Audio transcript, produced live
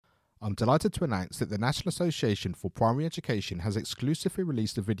I'm delighted to announce that the National Association for Primary Education has exclusively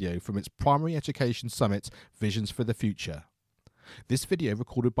released a video from its Primary Education Summit, Visions for the Future. This video,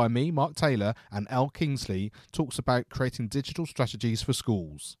 recorded by me, Mark Taylor, and Elle Kingsley, talks about creating digital strategies for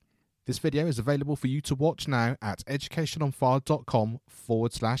schools. This video is available for you to watch now at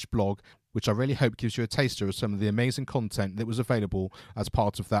educationonfire.com/blog, which I really hope gives you a taster of some of the amazing content that was available as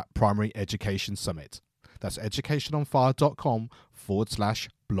part of that Primary Education Summit. That's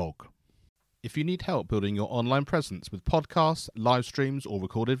educationonfire.com/blog. If you need help building your online presence with podcasts, live streams, or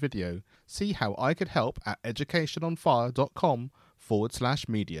recorded video, see how I could help at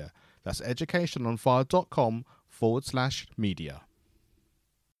educationonfire.com/media. That's educationonfire.com/media.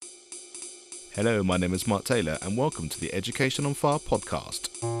 Hello, my name is Mark Taylor, and welcome to the Education on Fire podcast.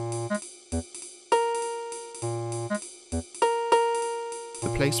 The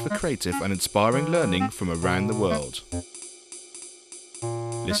place for creative and inspiring learning from around the world.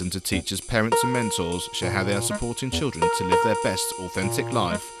 Listen to teachers, parents and mentors share how they are supporting children to live their best authentic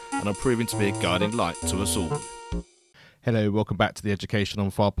life and are proving to be a guiding light to us all. Hello, welcome back to the Education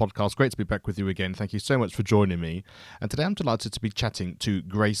on Fire podcast. Great to be back with you again. Thank you so much for joining me. And today I'm delighted to be chatting to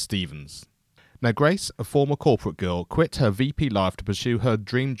Grace Stevens. Now, Grace, a former corporate girl, quit her VP life to pursue her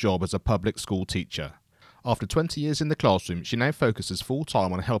dream job as a public school teacher. After 20 years in the classroom, she now focuses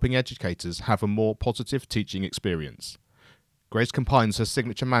full-time on helping educators have a more positive teaching experience. Grace combines her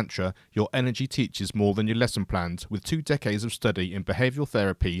signature mantra, "Your energy teaches more than your lesson plans," with 2 decades of study in behavioural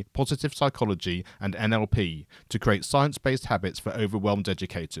therapy, positive psychology and NLP to create science-based habits for overwhelmed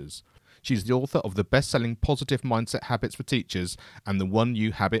educators. She's the author of the best-selling Positive Mindset Habits for Teachers and the One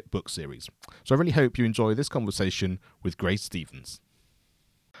New Habit book series. So I really hope you enjoy this conversation with Grace Stevens.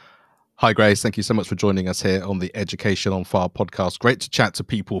 Hi, Grace. Thank you so much for joining us here on the Education on Fire podcast. Great to chat to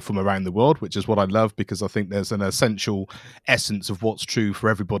people from around the world, which is what I love, because I think there's an essential essence of what's true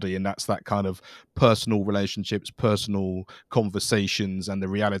for everybody, and that's that kind of personal relationships, personal conversations, and the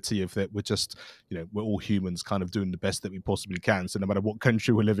reality of that we're just, we're all humans kind of doing the best that we possibly can. So no matter what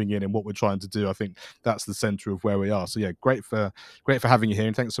country we're living in and what we're trying to do, I think that's the center of where we are. So yeah, great for having you here,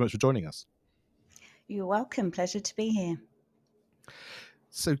 and thanks so much for joining us. You're welcome. Pleasure to be here.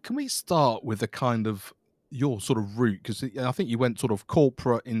 So can we start with a kind of your sort of route? Because I think you went sort of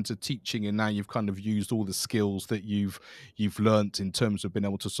corporate into teaching, and now you've kind of used all the skills that you've learnt in terms of being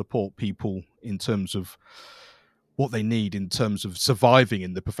able to support people in terms of what they need in terms of surviving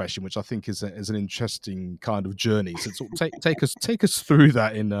in the profession, which I think is an interesting kind of journey. So sort of take us through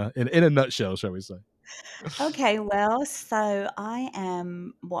that in a nutshell, shall we say? Okay, well, so I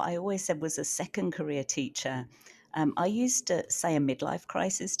am what I always said was a second career teacher. I used to say a midlife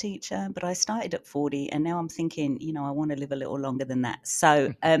crisis teacher, but I started at 40 and now I'm thinking, I want to live a little longer than that.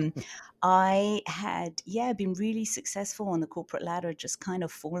 So I had, been really successful on the corporate ladder, just kind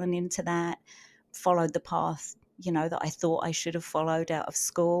of fallen into that, followed the path, that I thought I should have followed out of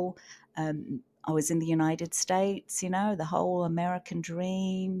school. I was in the United States, the whole American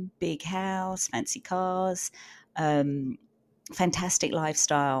dream, big house, fancy cars, fantastic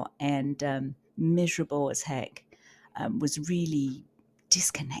lifestyle, and miserable as heck. Was really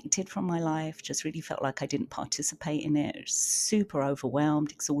disconnected from my life, just really felt like I didn't participate in it, super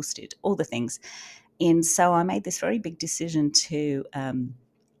overwhelmed, exhausted, all the things. And so I made this very big decision to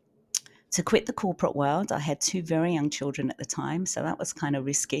quit the corporate world. I had 2 very young children at the time, so that was kind of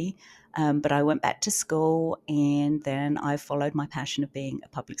risky. But I went back to school, and then I followed my passion of being a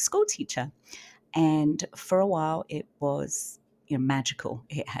public school teacher. And for a while, it was magical.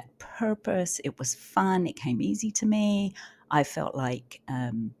 It had purpose. It was fun. It came easy to me. I felt like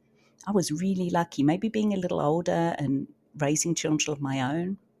I was really lucky. Maybe being a little older and raising children of my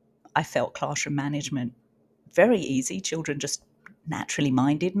own, I felt classroom management very easy. Children just naturally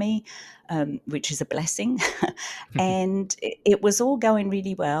minded me, which is a blessing. And it was all going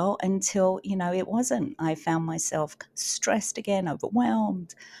really well until, it wasn't. I found myself stressed again,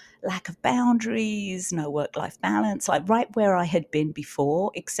 overwhelmed, lack of boundaries, no work-life balance, like right where I had been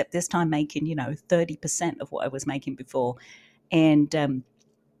before, except this time making, 30% of what I was making before. And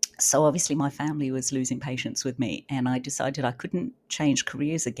so obviously my family was losing patience with me, and I decided I couldn't change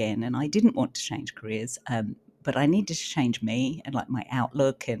careers again, and I didn't want to change careers. But I needed to change me and like my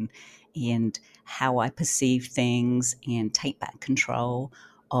outlook and how I perceive things, and take back control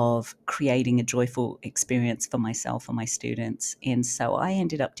of creating a joyful experience for myself and my students. And so I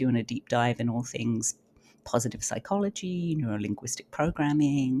ended up doing a deep dive in all things positive psychology, neurolinguistic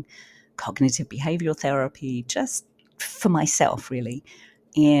programming, cognitive behavioral therapy, just for myself really,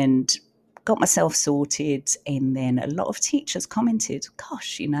 and got myself sorted. And then a lot of teachers commented,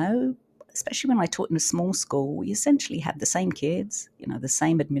 gosh, especially when I taught in a small school, we essentially had the same kids, the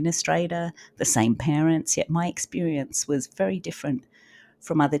same administrator, the same parents, yet my experience was very different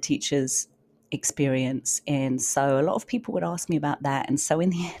from other teachers' experience. And so a lot of people would ask me about that. And so in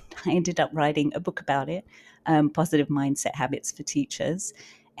the end, I ended up writing a book about it, Positive Mindset Habits for Teachers.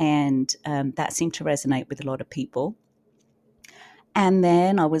 And that seemed to resonate with a lot of people. And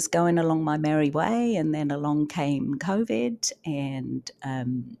then I was going along my merry way, and then along came COVID, and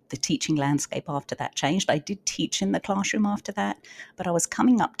the teaching landscape after that changed. I did teach in the classroom after that, but I was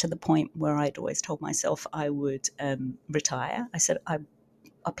coming up to the point where I'd always told myself I would retire. I said, I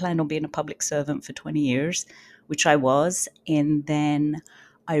planned on being a public servant for 20 years, which I was. And then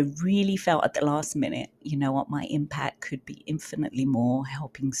I really felt at the last minute, you know what, my impact could be infinitely more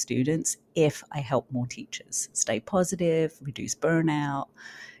helping students if I help more teachers stay positive, reduce burnout,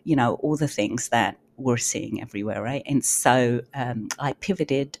 all the things that we're seeing everywhere, right? And so I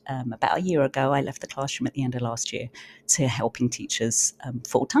pivoted about a year ago. I left the classroom at the end of last year to helping teachers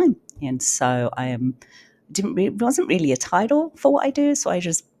full time. And so it wasn't really a title for what I do. So I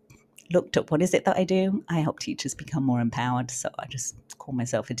just looked at what is it that I do. I help teachers become more empowered. So I just call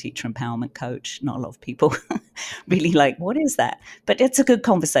myself a teacher empowerment coach. Not a lot of people really like, what is that? But it's a good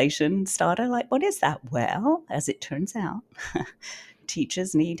conversation starter. Like, what is that? Well, as it turns out,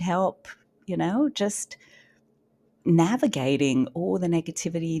 teachers need help, just navigating all the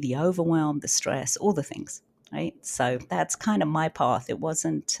negativity, the overwhelm, the stress, all the things. Right. So that's kind of my path. It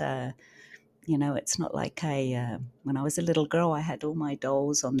wasn't, it's not like when I was a little girl, I had all my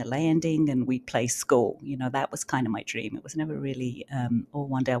dolls on the landing and we'd play school. That was kind of my dream. It was never really,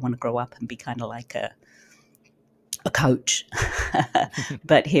 one day I want to grow up and be kind of like a coach.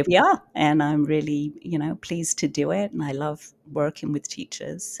 But here we are. And I'm really, pleased to do it. And I love working with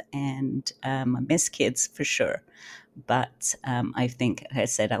teachers, and I miss kids for sure. But I think, as I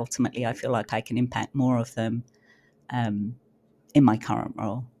said, ultimately, I feel like I can impact more of them in my current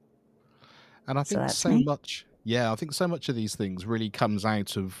role. And I So think that's so me. much, yeah, I think so much of these things really comes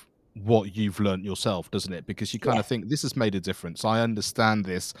out of what you've learnt yourself, doesn't it? Because you kind Yeah. of think this has made a difference. I understand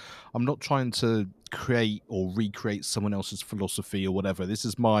this. I'm not trying to create or recreate someone else's philosophy or whatever. This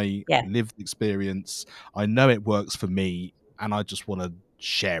is my Yeah. lived experience. I know it works for me, and I just want to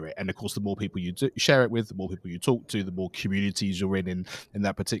share it. And of course, the more people you share it with, the more people you talk to, the more communities you're in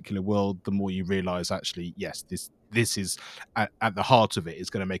that particular world, the more you realize actually, yes, this is at the heart of it is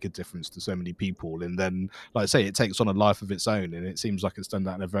going to make a difference to so many people. And then, like I say, it takes on a life of its own, and it seems like it's done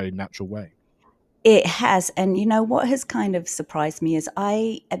that in a very natural way. It has. And what has kind of surprised me is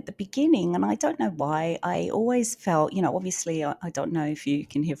at the beginning, and I don't know why, I always felt, obviously, I don't know if you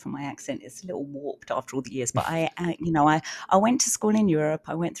can hear from my accent, it's a little warped after all the years, but I went to school in Europe.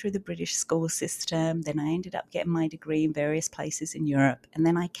 I went through the British school system. Then I ended up getting my degree in various places in Europe. And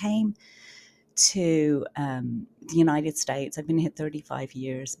then I came to the United States. I've been here 35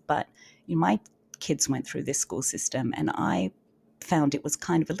 years, but my kids went through this school system, and I found it was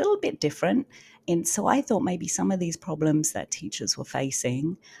kind of a little bit different. And so I thought maybe some of these problems that teachers were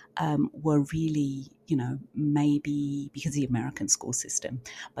facing were really, maybe because of the American school system.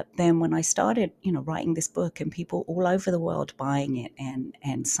 But then when I started, writing this book, and people all over the world buying it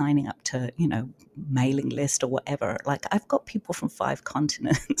and signing up to, mailing list or whatever, like I've got people from 5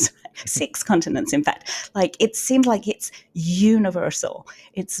 continents, 6 continents, in fact. Like it seems like it's universal.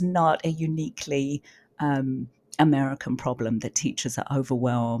 It's not a uniquely American problem that teachers are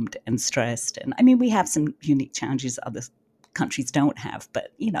overwhelmed and stressed. And I mean, we have some unique challenges other countries don't have,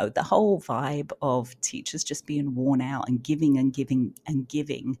 but the whole vibe of teachers just being worn out and giving and giving and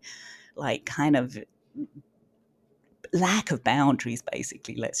giving, like kind of lack of boundaries,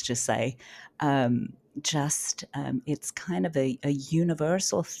 basically, let's just say. It's kind of a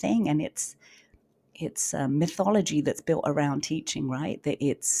universal thing, and it's a mythology that's built around teaching, right? That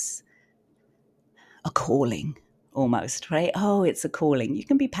it's a calling almost, right? Oh, it's a calling. You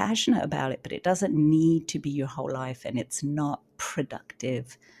can be passionate about it, but it doesn't need to be your whole life, and it's not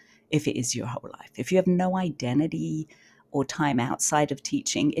productive if it is your whole life. If you have no identity or time outside of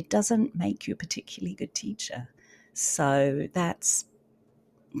teaching, it doesn't make you a particularly good teacher. So that's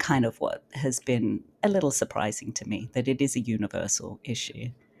kind of what has been a little surprising to me, that it is a universal issue.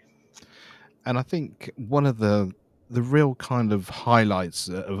 And I think one of the real kind of highlights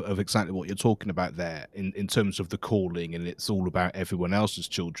of exactly what you're talking about there in terms of the calling, and it's all about everyone else's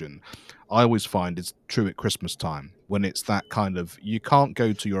children, I always find it's true at Christmas time, when it's that kind of, you can't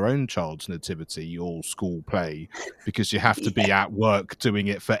go to your own child's nativity or school play because you have to be Yeah. at work doing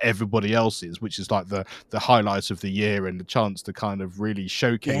it for everybody else's, which is like the highlight of the year and the chance to kind of really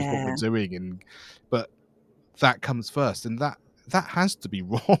showcase what we're Yeah. doing. And but that comes first, and that that has to be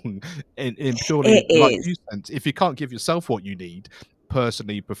wrong in purely, It like is. you said, if you can't give yourself what you need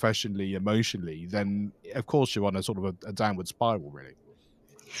personally, professionally, emotionally, then of course you're on a sort of a downward spiral, really.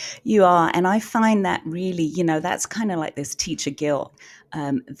 You are. And I find that really, that's kind of like this teacher guilt,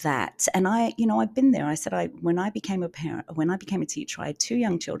 and I've been there. I said, when I became a parent, when I became a teacher, I had two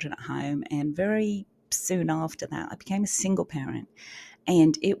young children at home. And very soon after that, I became a single parent.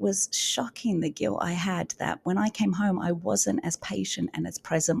 And it was shocking, the guilt I had that when I came home, I wasn't as patient and as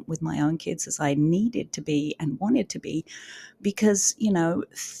present with my own kids as I needed to be and wanted to be, because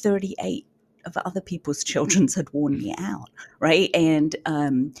 38 of other people's children's had worn me out, right? And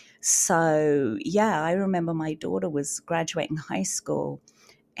so yeah, I remember my daughter was graduating high school,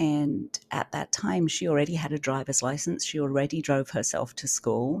 and at that time she already had a driver's license, she already drove herself to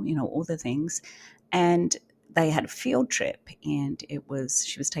school, all the things. And they had a field trip, and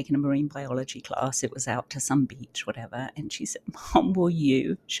she was taking a marine biology class. It was out to some beach, whatever. And she said, "Mom, will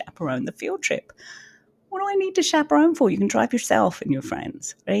you chaperone the field trip?" What do I need to chaperone for? You can drive yourself and your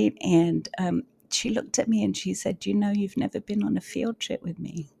friends, right? And she looked at me and she said, "Do you know you've never been on a field trip with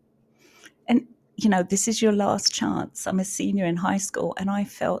me? And, this is your last chance." I'm a senior in high school, and I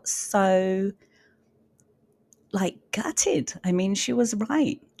felt so like gutted. I mean, she was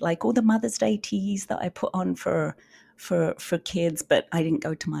right. Like all the Mother's Day teas that I put on for kids, but I didn't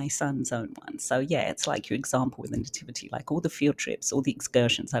go to my son's own one. So yeah, it's like your example with the nativity, like all the field trips, all the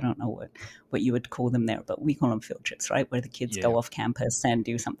excursions. I don't know what you would call them there, but we call them field trips, right? Where the kids Yeah, go off campus and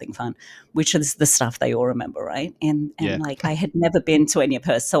do something fun, which is the stuff they all remember, right? And yeah, like I had never been to any of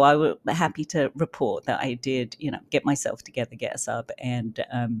hers, so I was happy to report that I did, get myself together, get us up, and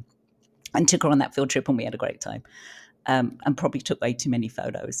took her on that field trip, and we had a great time. And probably took way too many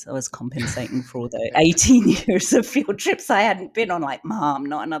photos. I was compensating for all the 18 years of field trips I hadn't been on. Like, Mom,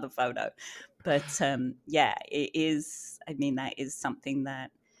 not another photo. But yeah, it is. I mean, that is something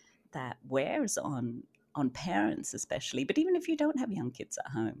that wears on parents, especially. But even if you don't have young kids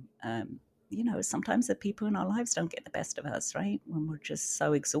at home, sometimes the people in our lives don't get the best of us, right? When we're just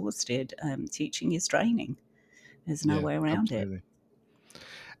so exhausted, teaching is draining. There's no yeah, way around it. absolutely.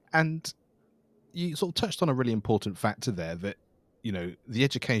 And you sort of touched on a really important factor there, that the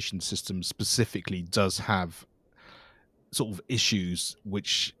education system specifically does have sort of issues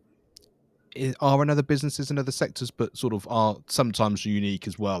which are in other businesses and other sectors, but sort of are sometimes unique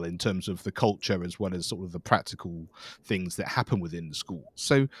as well in terms of the culture as well as sort of the practical things that happen within the school.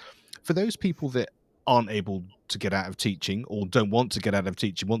 So for those people that aren't able to get out of teaching or don't want to get out of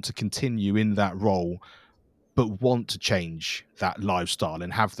teaching, want to continue in that role, but want to change that lifestyle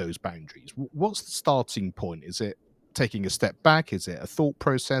and have those boundaries, what's the starting point? Is it taking a step back? Is it a thought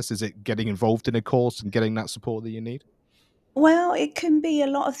process? Is it getting involved in a course and getting that support that you need? Well, it can be a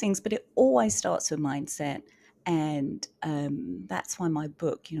lot of things, but it always starts with mindset. And that's why my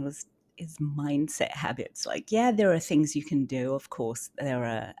book, is mindset habits. Like, yeah, there are things you can do. Of course, there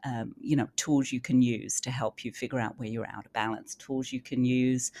are, tools you can use to help you figure out where you're out of balance, tools you can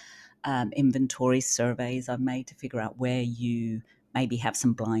use, inventory surveys I've made to figure out where you maybe have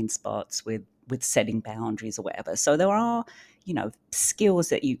some blind spots with setting boundaries or whatever. So there are, skills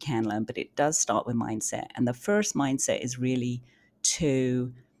that you can learn, but it does start with mindset. And the first mindset is really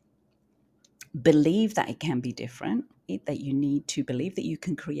to believe that it can be different, that you need to believe that you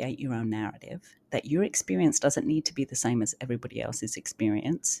can create your own narrative, that your experience doesn't need to be the same as everybody else's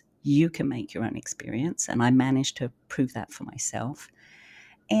experience. You can make your own experience. And I managed to prove that for myself.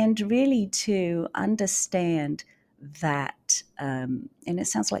 And really to understand that, and it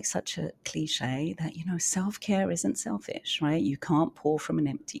sounds like such a cliche, that, self-care isn't selfish, right? You can't pour from an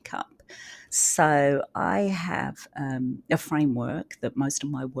empty cup. So I have a framework that most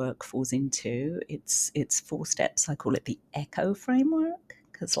of my work falls into. It's 4 steps. I call it the ECHO framework,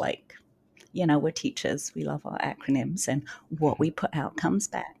 because we're teachers, we love our acronyms, and what we put out comes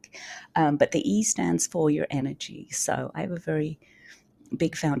back. But the E stands for your energy. So I have a very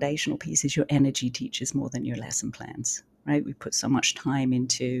big foundational piece is your energy teaches more than your lesson plans, right? We put so much time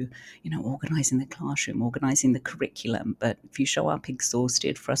into, organizing the classroom, organizing the curriculum. But if you show up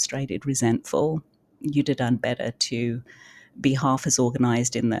exhausted, frustrated, resentful, you'd have done better to be half as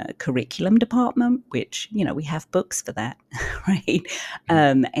organized in the curriculum department, which, we have books for that, right?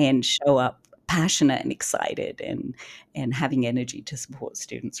 Mhm. And show up passionate and excited and having energy to support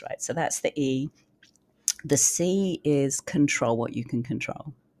students, right? So that's the E. The C is control what you can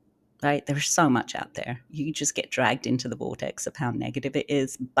control, right? There's so much out there. You just get dragged into the vortex of how negative it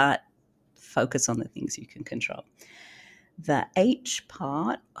is, but focus on the things you can control. The H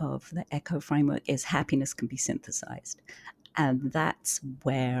part of the ECHO framework is happiness can be synthesized. And that's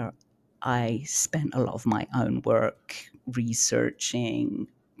where I spent a lot of my own work researching,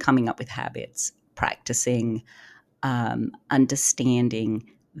 coming up with habits, practicing, understanding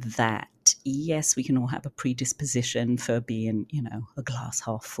that yes, we can all have a predisposition for being, a glass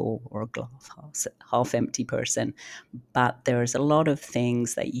half full or a glass half empty person. But there's a lot of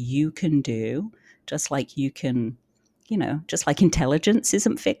things that you can do, just like you can, just like intelligence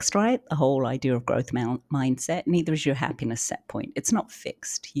isn't fixed, right? The whole idea of growth mindset, neither is your happiness set point. It's not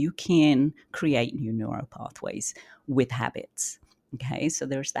fixed. You can create new neural pathways with habits. Okay, so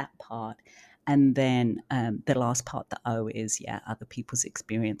there's that part. And then the last part, the O, is other people's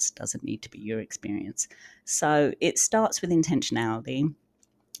experience doesn't need to be your experience. So it starts with intentionality.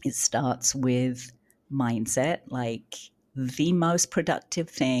 It starts with mindset. Like, the most productive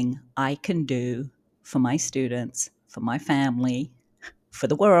thing I can do for my students, for my family, for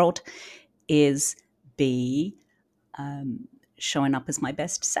the world is be showing up as my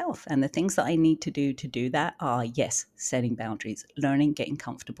best self. And the things that I need to do that are, yes, setting boundaries, learning, getting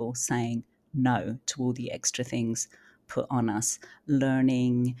comfortable, saying no to all the extra things put on us,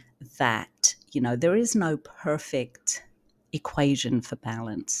 learning that, there is no perfect equation for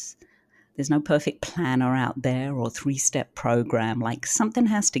balance. There's no perfect planner out there or 3-step program. Like, something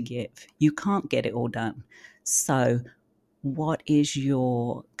has to give. You can't get it all done. So what is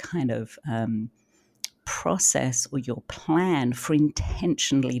your kind of process or your plan for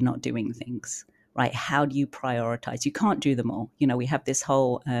intentionally not doing things, right? How do you prioritize? You can't do them all. We have this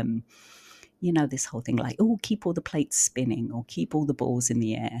whole, this whole thing like, oh, keep all the plates spinning or keep all the balls in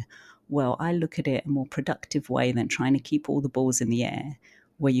the air. Well, I look at it a more productive way than trying to keep all the balls in the air,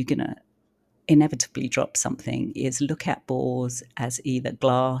 where you're going to inevitably drop something, is look at balls as either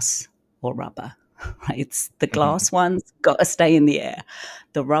glass or rubber. Right? It's the glass ones got to stay in the air.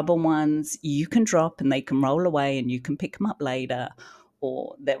 The rubber ones you can drop and they can roll away and you can pick them up later,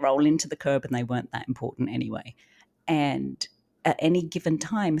 or they roll into the curb and they weren't that important anyway. And at any given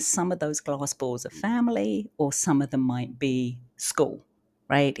time, some of those glass balls are family, or some of them might be school,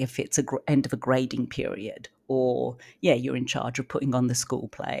 right? If it's end of a grading period, or you're in charge of putting on the school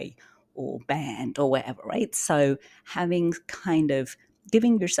play or band or whatever, right? So having kind of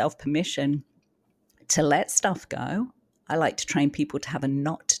giving yourself permission to let stuff go. I like to train people to have a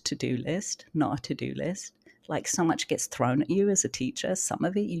not to-do list, not a to-do list. Like, so much gets thrown at you as a teacher. Some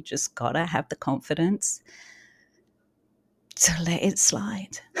of it you just gotta have the confidence to let it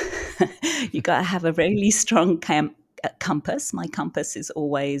slide. You gotta have a really strong compass. My compass is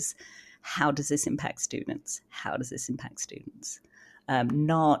always, how does this impact students? How does this impact students?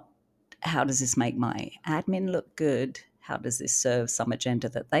 Not how does this make my admin look good? How does this serve some agenda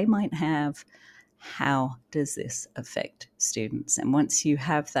that they might have? How does this affect students? And once you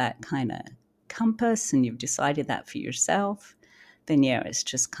have that kind of compass and you've decided that for yourself, then it's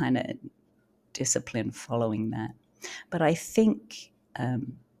just kind of discipline following that. But I think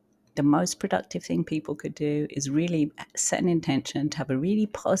the most productive thing people could do is really set an intention to have a really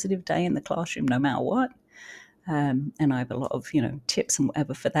positive day in the classroom, no matter what. And I have a lot of, tips and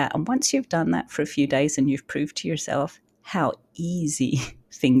whatever for that. And once you've done that for a few days and you've proved to yourself how easy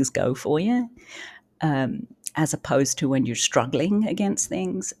things go for you, as opposed to when you're struggling against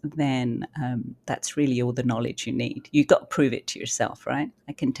things, then that's really all the knowledge you need. You've got to prove it to yourself, right?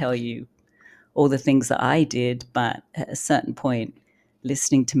 I can tell you all the things that I did, but at a certain point,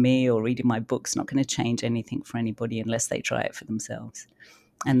 listening to me or reading my book's not going to change anything for anybody unless they try it for themselves.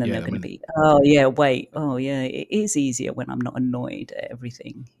 And then they're going to be, it is easier when I'm not annoyed at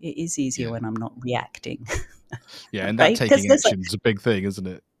everything. It is easier when I'm not reacting. Yeah, and that right? taking action is a big thing, isn't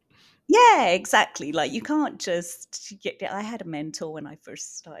it? Yeah, exactly. Like, you can't just I had a mentor when I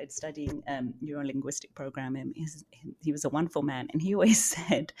first started studying neuro-linguistic programming. He was a wonderful man, and he always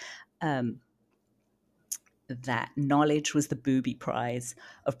said that knowledge was the booby prize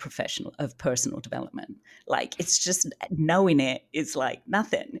of personal development. Like, it's just knowing it is like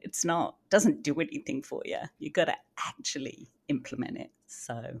nothing. It's not, doesn't do anything for you. You got to actually implement it.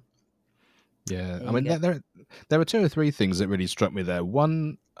 So yeah, I mean, there were 2 or 3 things that really struck me there.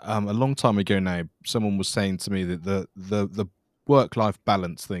 One, a long time ago now, someone was saying to me that the work-life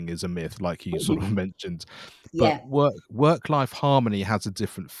balance thing is a myth, like you sort of mentioned. But yeah, work-life harmony has a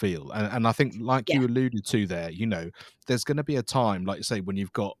different feel, and I think, like yeah, you alluded to there, there's going to be a time, like you say, when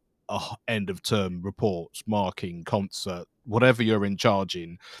you've got end of term reports, marking, concert, whatever you're in charge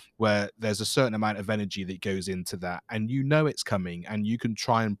in, where there's a certain amount of energy that goes into that, and you know it's coming, and you can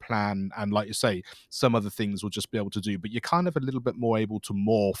try and plan, and like you say, some other things will just be able to do, but you're kind of a little bit more able to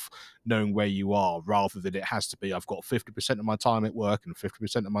morph knowing where you are, rather than it has to be, I've got 50% of my time at work and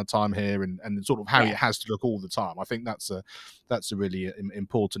 50% of my time here, and sort of how Yeah. it has to look all the time. I think that's a really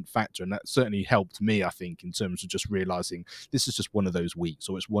important factor, and that certainly helped me, I think, in terms of just realizing this is just one of those weeks,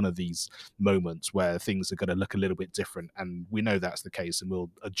 or it's one of these moments where things are going to look a little bit different, and we know that's the case, and we'll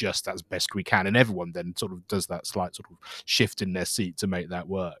adjust as best we can, and everyone then sort of does that slight sort of shift in their seat to make that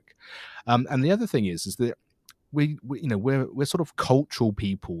work. And the other thing is that we we're sort of cultural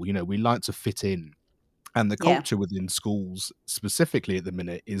people. We like to fit in, and the Yeah. culture within schools specifically at the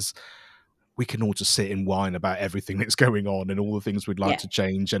minute is we can all just sit and whine about everything that's going on and all the things we'd like Yeah. to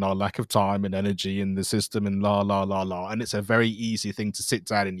change and our lack of time and energy in the system and la la la la. And it's a very easy thing to sit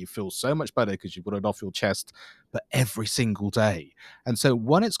down and you feel so much better because you've got it off your chest, but every single day. And so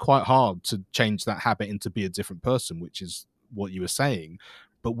one, it's quite hard to change that habit and to be a different person, which is what you were saying.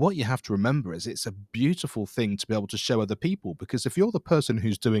 But what you have to remember is it's a beautiful thing to be able to show other people, because if you're the person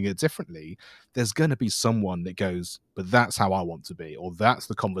who's doing it differently, there's going to be someone that goes, but that's how I want to be, or that's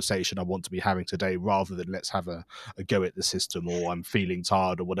the conversation I want to be having today, rather than let's have a go at the system, or I'm feeling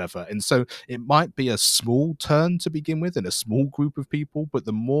tired, or whatever. And so it might be a small turn to begin with in a small group of people, but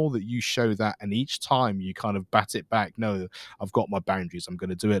the more that you show that, and each time you kind of bat it back, no, I've got my boundaries, I'm going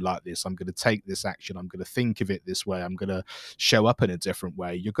to do it like this, I'm going to take this action, I'm going to think of it this way, I'm going to show up in a different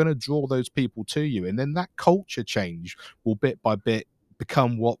way, you're going to draw those people to you. And then that culture change will bit by bit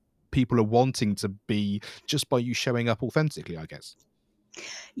become what people are wanting to be, just by you showing up authentically, I guess.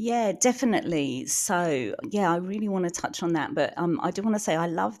 Yeah, definitely. So, yeah, I really want to touch on that, but I do want to say I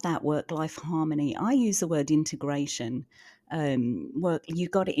love that work-life harmony. I use the word integration. Work, you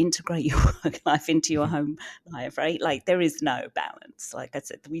got to integrate your work life into your home life, right? Like there is no balance. Like I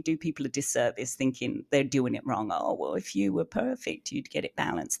said, we do people a disservice thinking they're doing it wrong. Oh, well, if you were perfect, you'd get it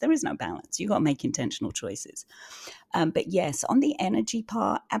balanced. There is no balance. You got to make intentional choices. But yes, on the energy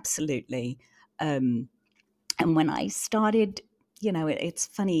part, absolutely. Um, and when I started, it's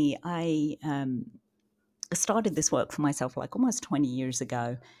funny. I started this work for myself like almost 20 years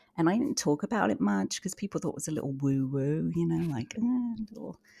ago, and I didn't talk about it much because people thought it was a little woo woo, like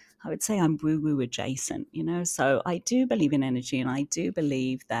I would say I'm woo woo adjacent, So I do believe in energy, and I do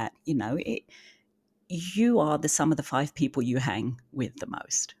believe that you are the sum of the five people you hang with the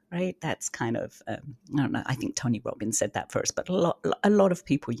most, right? That's kind of I don't know. I think Tony Robbins said that first, but a lot of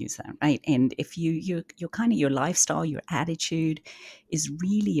people use that, right? And if you're kind of, your lifestyle, your attitude is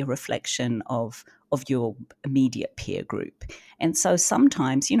really a reflection of your immediate peer group. And so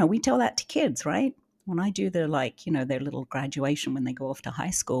sometimes, we tell that to kids, right? When I do their their little graduation when they go off to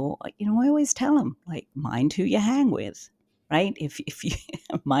high school, I always tell them like, mind who you hang with, right? If you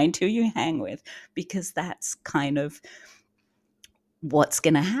mind who you hang with, because that's kind of what's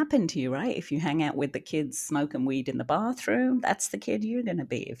going to happen to you, right? If you hang out with the kids smoking weed in the bathroom, that's the kid you're going to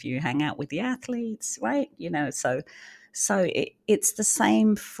be. If you hang out with the athletes, right? It's the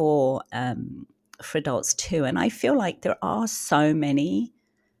same for adults too. And I feel like there are so many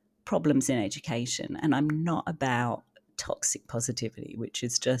problems in education, and I'm not about toxic positivity, which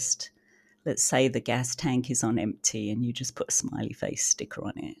is just, let's say the gas tank is on empty and you just put a smiley face sticker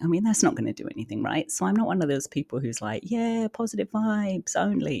on it. I mean, that's not going to do anything, right? So I'm not one of those people who's like, yeah, positive vibes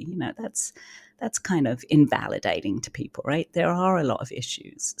only. That's kind of invalidating to people, right? There are a lot of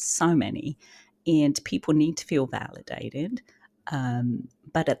issues, so many, and people need to feel validated.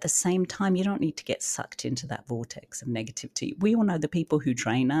 But at the same time, you don't need to get sucked into that vortex of negativity. We all know the people who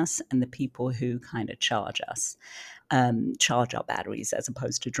drain us and the people who kind of charge us. Charge our batteries as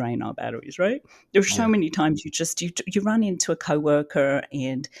opposed to drain our batteries, right? There's so Yeah. many times you run into a coworker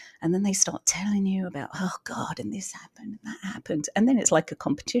and then they start telling you about, oh God, and this happened and that happened, and then it's like a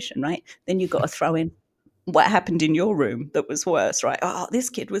competition, right? Then you've got to throw in what happened in your room that was worse, right? Oh, this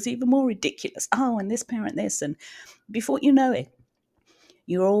kid was even more ridiculous. Oh, and this parent this, and before you know it,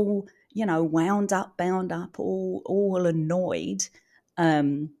 you're all wound up, bound up, all annoyed.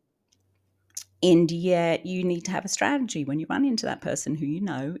 And yet you need to have a strategy when you run into that person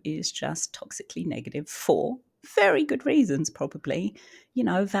who is just toxically negative for very good reasons, probably.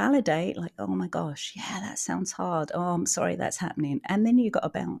 Validate, like, oh my gosh, yeah, that sounds hard. Oh, I'm sorry that's happening. And then you got to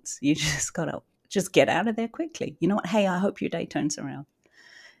bounce. You just got to just get out of there quickly. You know what? Hey, I hope your day turns around.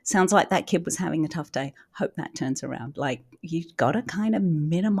 Sounds like that kid was having a tough day. Hope that turns around. Like, you've got to kind of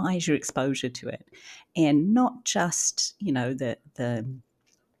minimize your exposure to it, and not just, the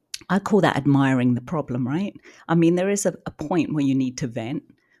I call that admiring the problem, right? I mean, there is a point where you need to vent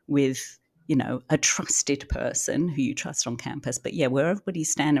with, a trusted person who you trust on campus. But yeah, where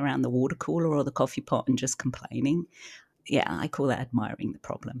everybody's standing around the water cooler or the coffee pot and just complaining, yeah, I call that admiring the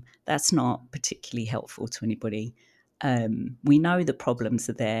problem. That's not particularly helpful to anybody. We know the problems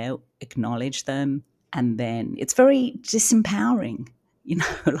are there, acknowledge them, and then it's very disempowering.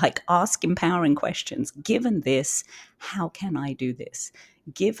 Like ask empowering questions. Given this, how can I do this?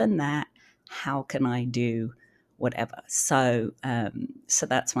 Given that, how can I do whatever? So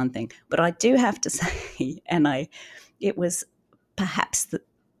that's one thing. But I do have to say, it was perhaps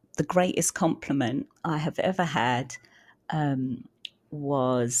the greatest compliment I have ever had.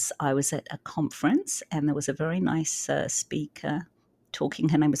 Was I was at a conference and there was a very nice speaker talking.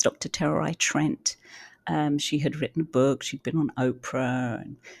 Her name was Dr. Tererai Trent. She had written a book. She'd been on Oprah,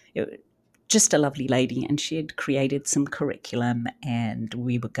 and just a lovely lady. And she had created some curriculum, and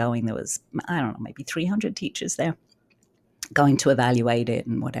we were going. There was, I don't know, maybe 300 teachers there going to evaluate it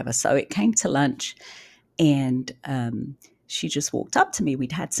and whatever. So it came to lunch, and she just walked up to me.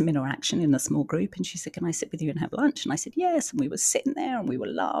 We'd had some interaction in a small group, and she said, "Can I sit with you and have lunch?" And I said, "Yes." And we were sitting there and we were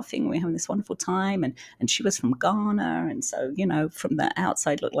laughing. We were having this wonderful time. And she was from Ghana. And so, from the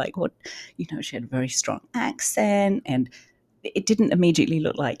outside looked like she had a very strong accent. And it didn't immediately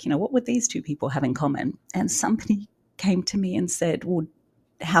look like, what would these two people have in common? And somebody came to me and said, "Well,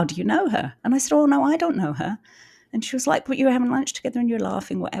 how do you know her?" And I said, "Oh, no, I don't know her." And she was like, "But you were having lunch together and you're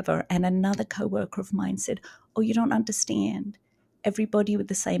laughing, whatever." And another coworker of mine said, "Oh, you don't understand. Everybody with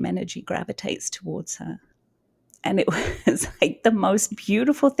the same energy gravitates towards her." And it was like the most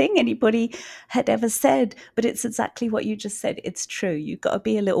beautiful thing anybody had ever said. But it's exactly what you just said. It's true. You've got to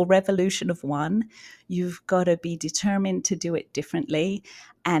be a little revolution of one. You've got to be determined to do it differently.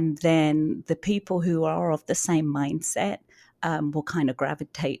 And then the people who are of the same mindset will kind of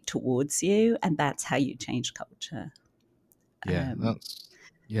gravitate towards you, and that's how you change culture. Yeah,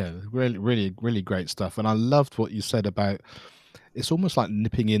 really, really, really great stuff. And I loved what you said about it's almost like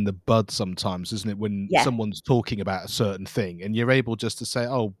nipping in the bud sometimes, isn't it? When Yeah, someone's talking about a certain thing and you're able just to say,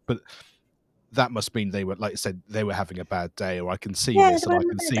 "Oh, but that must mean they were, like you said, they were having a bad day, or I can see yeah, this they're and I having a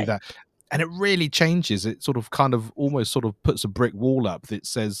can bad see day. that." And it really changes. It sort of kind of almost sort of puts a brick wall up that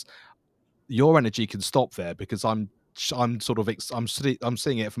says, your energy can stop there because I'm sort of I'm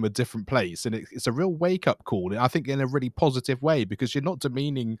seeing it from a different place, and it's a real wake up call. I think in a really positive way, because you're not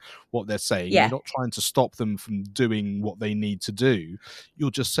demeaning what they're saying. You're Yeah, not trying to stop them from doing what they need to do.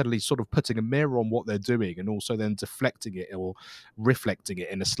 You're just suddenly sort of putting a mirror on what they're doing, and also then deflecting it or reflecting it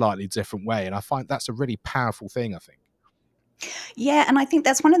in a slightly different way. And I find that's a really powerful thing, I think. yeah, and I think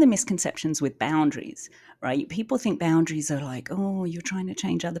that's one of the misconceptions with boundaries, right? People think boundaries are like, oh, you're trying to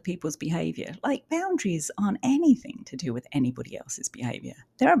change other people's behavior. Like boundaries aren't anything to do with anybody else's behavior.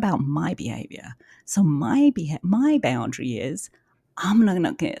 They're about my behavior. So my boundary is I'm not going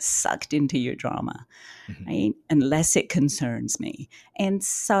to get sucked into your drama, Mhm. right? Unless it concerns me. And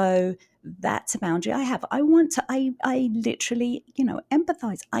so that's a boundary I have. I literally,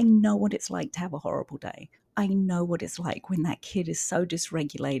 empathize. I know what it's like to have a horrible day. I know what it's like when that kid is so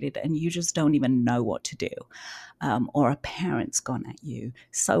dysregulated and you just don't even know what to do, or a parent's gone at you.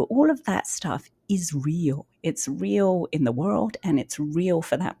 So all of that stuff is real. It's real in the world and it's real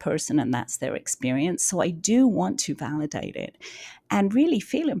for that person and that's their experience. So I do want to validate it and really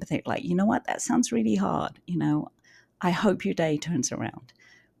feel empathetic. Like, you know what, that sounds really hard. I hope your day turns around.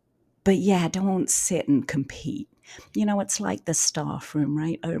 But yeah, don't sit and compete. It's like the staff room,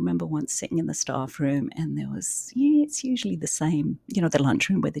 right? I remember once sitting in the staff room and it's usually the same, the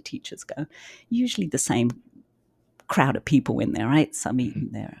lunchroom where the teachers go, usually the same crowd of people in there, right? Some eat Mhm.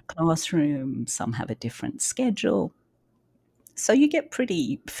 in their classroom, some have a different schedule. So you get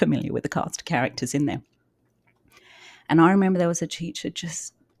pretty familiar with the cast of characters in there. And I remember there was a teacher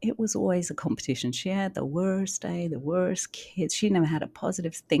it was always a competition. She had the worst day, the worst kids. She never had a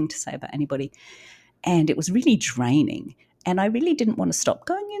positive thing to say about anybody. And it was really draining. And I really didn't want to stop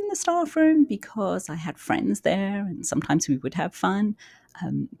going in the staff room because I had friends there and sometimes we would have fun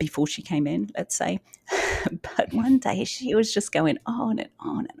before she came in, let's say. But one day she was just going on and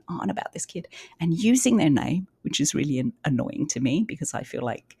on and on about this kid and using their name, which is really annoying to me because I feel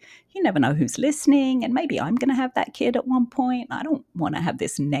like you never know who's listening. And maybe I'm going to have that kid at one point. I don't want to have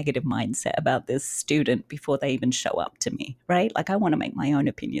this negative mindset about this student before they even show up to me, right? Like I want to make my own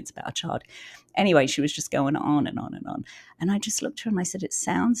opinions about a child. Anyway, she was just going on and on and on. And I just looked at her and I said, "It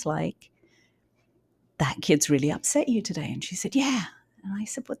sounds like that kid's really upset you today." And she said, "Yeah." And I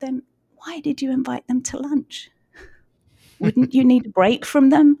said, "Well, then why did you invite them to lunch? Wouldn't you need a break from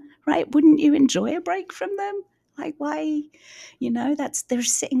them, right? Wouldn't you enjoy a break from them? Like, why, they're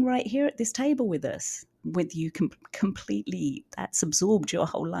sitting right here at this table with us. with you completely, that's absorbed your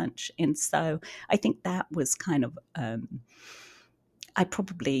whole lunch. And so I think that was kind of, I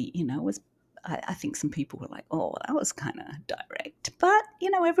probably, I think some people were like, oh, that was kind of direct. But,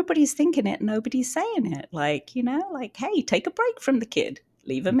 everybody's thinking it, nobody's saying it. Like, like, hey, take a break from the kid,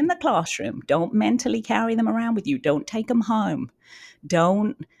 leave them in the classroom. Don't mentally carry them around with you. Don't take them home.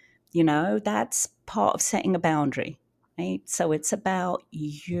 Don't, that's part of setting a boundary. Right? So it's about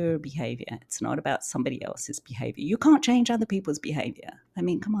your behavior. It's not about somebody else's behavior. You can't change other people's behavior. I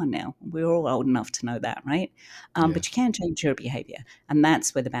mean, come on now. We're all old enough to know that, right? But you can change your behavior. And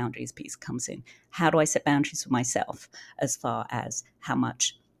that's where the boundaries piece comes in. How do I set boundaries for myself as far as how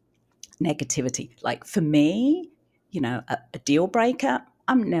much negativity? Like for me, a deal breaker,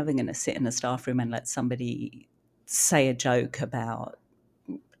 I'm never going to sit in a staff room and let somebody say a joke about,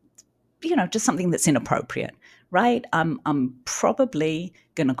 just something that's inappropriate, right? I'm probably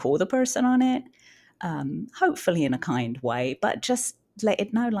going to call the person on it, hopefully in a kind way, but just let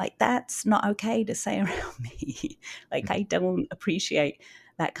it know, like, that's not okay to say around me. Like, I don't appreciate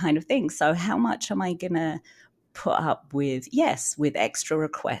that kind of thing. So how much am I going to put up with? Yes, with extra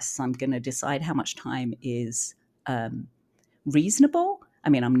requests. I'm going to decide how much time is reasonable. I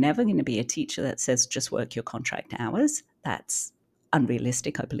mean, I'm never going to be a teacher that says just work your contract hours. That's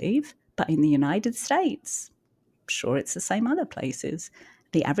unrealistic, I believe. But in the United States, I'm sure it's the same other places,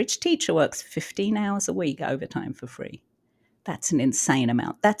 the average teacher works 15 hours a week overtime for free. That's an insane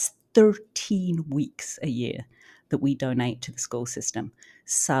amount. That's 13 weeks a year that we donate to the school system.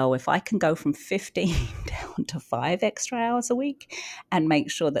 So if I can go from 15 down to 5 extra hours a week and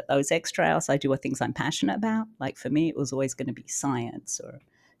make sure that those extra hours I do are things I'm passionate about, like for me, it was always going to be science or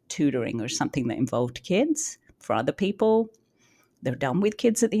tutoring or something that involved kids. For other people, they're done with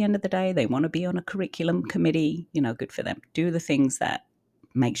kids at the end of the day. They want to be on a curriculum committee, good for them. Do the things that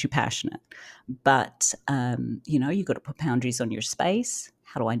makes you passionate. But, you've got to put boundaries on your space.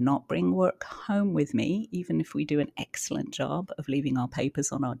 How do I not bring work home with me, even if we do an excellent job of leaving our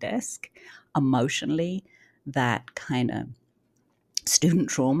papers on our desk? Emotionally, that kind of student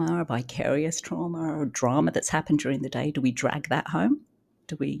trauma or vicarious trauma or drama that's happened during the day, do we drag that home?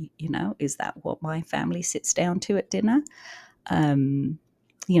 Do we, is that what my family sits down to at dinner?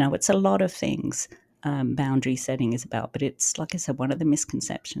 It's a lot of things. Boundary setting is about, but it's like I said, one of the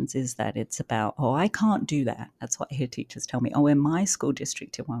misconceptions is that it's about, oh, I can't do that. That's what I hear teachers tell me. Oh, in my school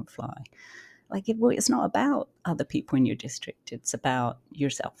district, it won't fly. Like it's not about other people in your district. It's about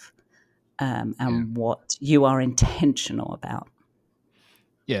yourself and what you are intentional about.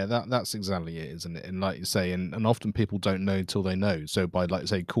 Yeah, that's exactly it, isn't it? And like you say, and often people don't know until they know. So by, like,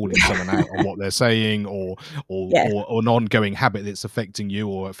 say, calling someone out on what they're saying, Yeah. or an ongoing habit that's affecting you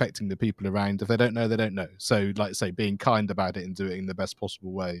or affecting the people around, if they don't know, they don't know. So, like I say, being kind about it and doing it in the best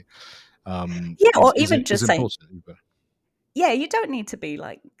possible way, Yeah, or even is just saying, important. yeah, you don't need to be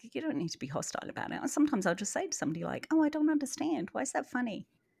hostile about it. Sometimes I'll just say to somebody like, oh, I don't understand. Why is that funny?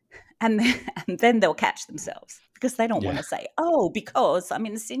 And then they'll catch themselves because they don't want Yeah, to say, oh, because I'm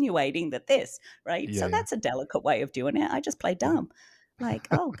insinuating that this, right? So yeah, that's a delicate way of doing it. I just play yeah, dumb. Like,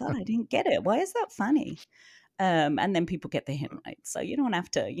 oh God, I didn't get it. Why is that funny? And then people get the hint, right? So you don't have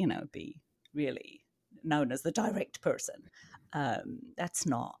to, be really known as the direct person. That's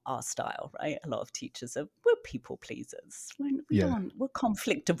not our style, right? A lot of teachers we're people pleasers. yeah, We're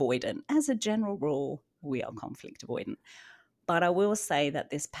conflict avoidant. As a general rule, we are conflict avoidant. But I will say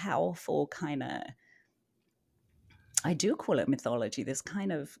that this powerful kind of, I do call it mythology, this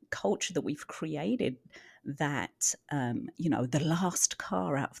kind of culture that we've created that, the last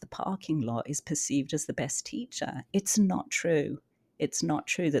car out of the parking lot is perceived as the best teacher. It's not true. It's not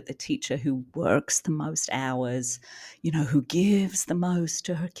true that the teacher who works the most hours, who gives the most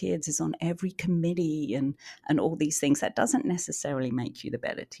to her kids, is on every committee and all these things. That doesn't necessarily make you the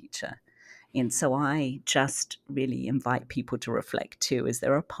better teacher. And so I just really invite people to reflect too. Is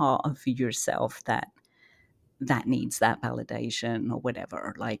there a part of yourself that needs that validation or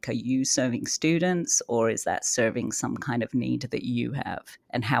whatever? Like, are you serving students, or is that serving some kind of need that you have?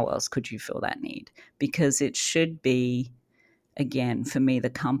 And how else could you fill that need? Because it should be, again, for me, the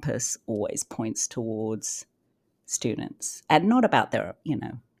compass always points towards students and not about their,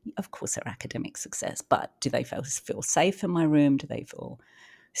 of course, their academic success, but do they feel safe in my room? Do they feel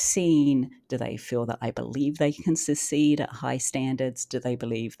seen? Do they feel that I believe they can succeed at high standards? Do they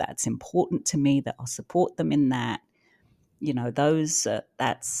believe that's important to me, that I'll support them in that?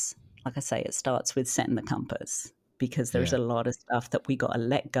 That's, like I say, it starts with setting the compass, because there's yeah. a lot of stuff that we got to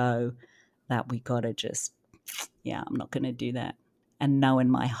let go, that we got to just, yeah, I'm not going to do that. And know in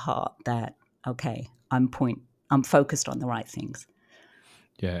my heart that, okay, I'm focused on the right things.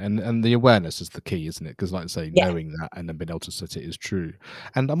 Yeah, and the awareness is the key, isn't it? Because, like I say, Yeah. knowing that and then being able to set it is true.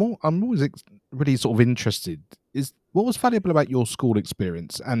 And I'm always really sort of interested. Is what was valuable about your school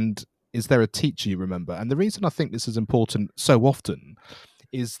experience, and is there a teacher you remember? And the reason I think this is important so often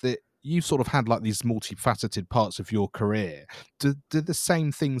is that you sort of had like these multifaceted parts of your career. Do the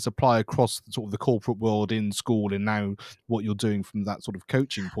same things apply across sort of the corporate world in school and now what you're doing from that sort of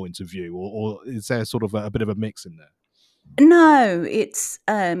coaching point of view, or is there sort of a bit of a mix in there? No, it's,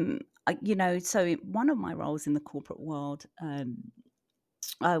 so one of my roles in the corporate world,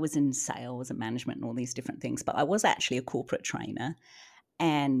 I was in sales and management and all these different things, but I was actually a corporate trainer.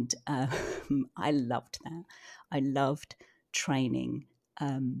 And I loved that. I loved training.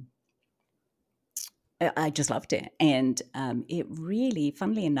 Um, I just loved it. And it really,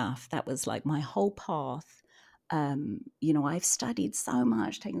 funnily enough, that was like my whole path. I've studied so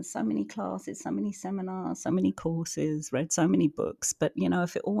much, taken so many classes, so many seminars, so many courses, read so many books. But,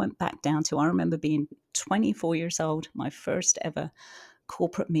 if it all went back down to, I remember being 24 years old, my first ever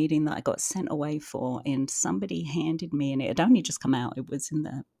corporate meeting that I got sent away for, and somebody handed me, and it had only just come out, it was in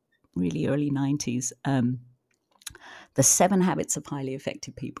the really early 90s, The 7 Habits of Highly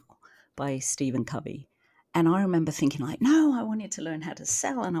Effective People by Stephen Covey. And I remember thinking like, no, I wanted to learn how to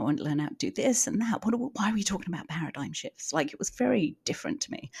sell and I wanted to learn how to do this and that. Why are we talking about paradigm shifts? Like, it was very different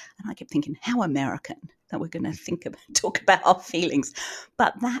to me. And I kept thinking, how American that we're going to talk about our feelings.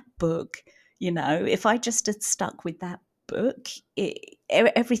 But that book, if I just had stuck with that book,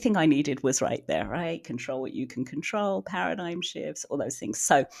 everything I needed was right there, right? Control what you can control, paradigm shifts, all those things.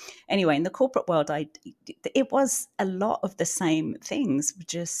 So anyway, in the corporate world, it was a lot of the same things,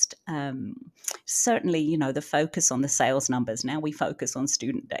 just certainly, the focus on the sales numbers. Now we focus on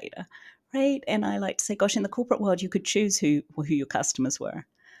student data, right? And I like to say, gosh, in the corporate world, you could choose who your customers were.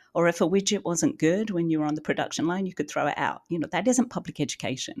 Or if a widget wasn't good when you were on the production line, you could throw it out. That isn't public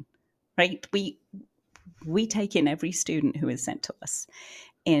education, right? We take in every student who is sent to us,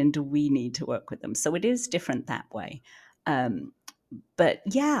 and we need to work with them. So it is different that way. Um, but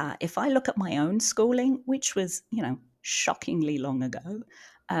yeah, if I look at my own schooling, which was, shockingly long ago,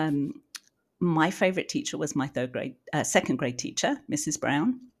 um, my favorite teacher was my second grade teacher, Mrs.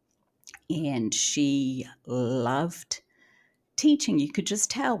 Brown, and she loved teaching. You could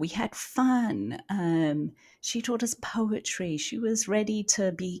just tell we had fun. She taught us poetry. She was ready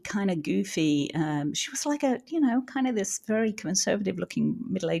to be kind of goofy. She was like kind of this very conservative looking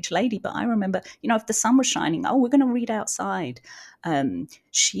middle-aged lady. But I remember, if the sun was shining, oh, we're going to read outside.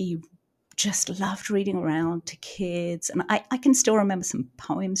 She just loved reading around to kids. And I can still remember some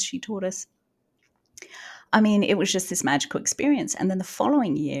poems she taught us. I mean, it was just this magical experience. And then the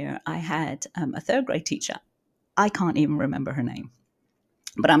following year, I had a third grade teacher. I can't even remember her name.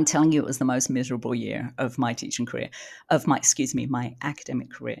 But I'm telling you, it was the most miserable year of my teaching career, my academic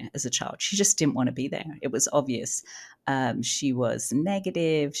career as a child. She just didn't want to be there. It was obvious. She was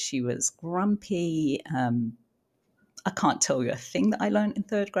negative. She was grumpy. I can't tell you a thing that I learned in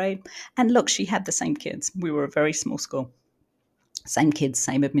third grade. And look, she had the same kids. We were a very small school. Same kids,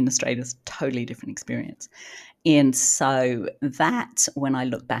 same administrators, totally different experience. And so that, when I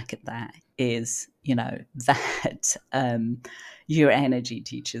look back at that, is, that your energy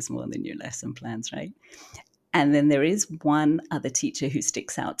teaches more than your lesson plans, right? And then there is one other teacher who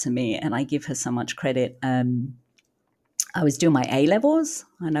sticks out to me, and I give her so much credit. I was doing my A levels.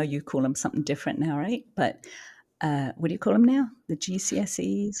 I know you call them something different now, right? But what do you call them now? The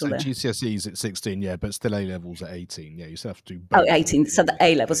GCSEs or So the GCSEs at 16, yeah, but still A levels at 18. Yeah, you still have to do Oh, both at 18. the So end the of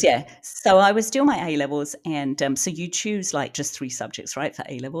A levels, education. yeah. So I was doing my A levels, and so you choose like just 3 subjects, right, for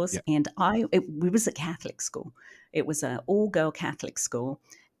A levels. Yeah. And we was a Catholic school. It was an all girl Catholic school,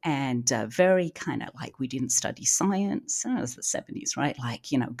 and very kind of like, we didn't study science. It was the 70s, right? Like,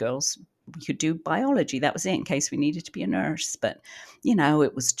 girls, we could do biology. That was it, in case we needed to be a nurse. But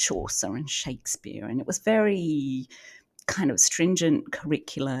it was Chaucer and Shakespeare, and it was very kind of stringent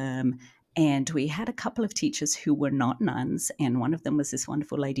curriculum. And we had a couple of teachers who were not nuns. And one of them was this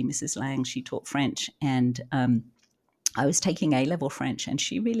wonderful lady, Mrs. Lang. She taught French. And I was taking A level French, and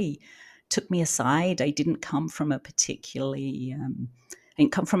she really took me aside. I didn't come from I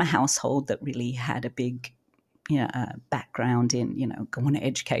didn't come from a household that really had a big background in, going to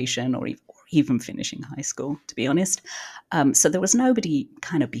education or even finishing high school, to be honest. So there was nobody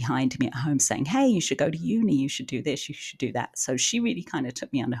kind of behind me at home saying, hey, you should go to uni, you should do this, you should do that. So she really kind of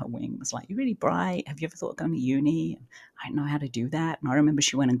took me under her wing, was like, you're really bright. Have you ever thought of going to uni? I didn't know how to do that. And I remember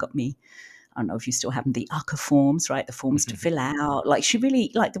she went and got me I don't know if you still have them, the UCA forms, right? The forms to fill out. Like she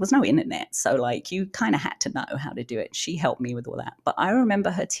really, like there was no internet. So like you kind of had to know how to do it. She helped me with all that. But I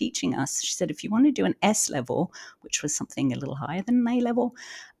remember her teaching us, she said, if you want to do an S level, which was something a little higher than an A level,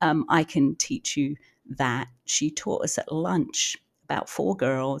 I can teach you that. She taught us at lunch, about 4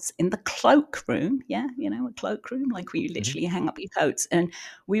 girls in the cloakroom. Yeah, you know, a cloakroom, like where you literally hang up your coats. And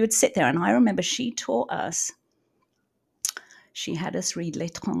we would sit there. And I remember she taught us, she had us read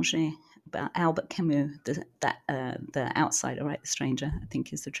L'Étranger about Albert Camus, the outsider, right? The stranger, I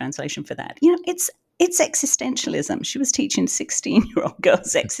think is the translation for that. You know, it's existentialism. She was teaching 16-year-old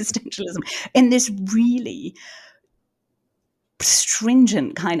girls existentialism in this really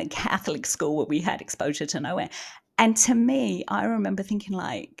stringent kind of Catholic school where we had exposure to nowhere. And to me, I remember thinking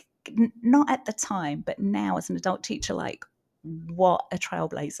like, not at the time, but now as an adult teacher, like, what a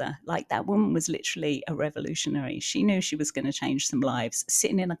trailblazer. Like that woman was literally a revolutionary. She knew she was going to change some lives,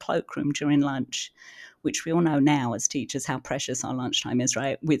 sitting in a cloakroom during lunch, which we all know now as teachers how precious our lunchtime is,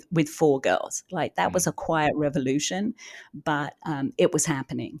 right? With 4 girls. Like that was a quiet revolution, but it was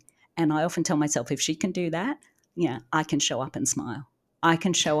happening. And I often tell myself, if she can do that, yeah, I can show up and smile. I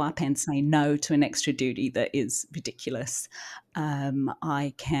can show up and say no to an extra duty that is ridiculous.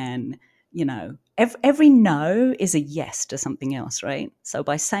 I can, you know, every no is a yes to something else, right? So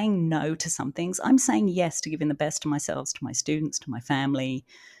by saying no to some things, I'm saying yes to giving the best to myself, to my students, to my family,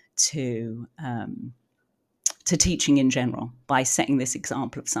 to teaching in general, by setting this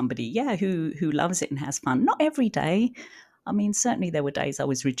example of somebody, yeah, who loves it and has fun. Not every day. I mean, certainly there were days I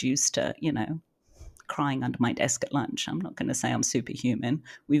was reduced to, you know, crying under my desk at lunch. I'm not going to say I'm superhuman.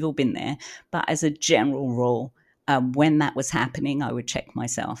 We've all been there. But as a general rule, when that was happening, I would check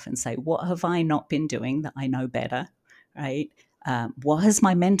myself and say, what have I not been doing that I know better, right? What has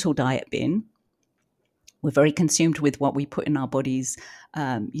my mental diet been? We're very consumed with what we put in our bodies,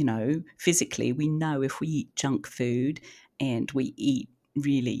 you know, physically. We know if we eat junk food and we eat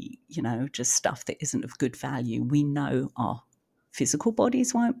really, you know, just stuff that isn't of good value, we know our physical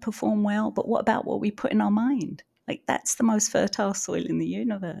bodies won't perform well. But what about what we put in our mind? Like that's the most fertile soil in the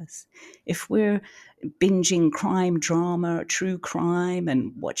universe. If we're binging crime drama, true crime,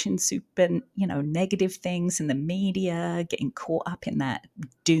 and watching super, you know, negative things in the media, getting caught up in that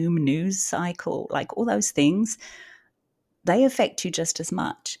doom news cycle, like all those things, they affect you just as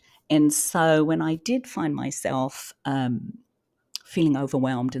much. And so when I did find myself feeling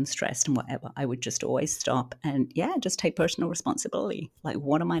overwhelmed and stressed and whatever, I would just always stop and, yeah, just take personal responsibility. Like,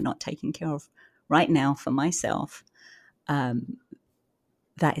 what am I not taking care of right now for myself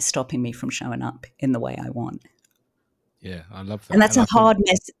that is stopping me from showing up in the way I want? Yeah, I love And that. that's And a I think, hard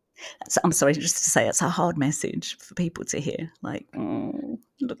message. I'm sorry, just to say, it's a hard message for people to hear. Like, oh,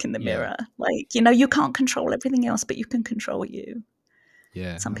 look in the yeah, mirror. Like, you know, you can't control everything else, but you can control you.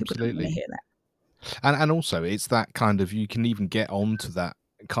 yeah, Some people don't want to absolutely. hear that. And also it's that kind of, you can even get onto that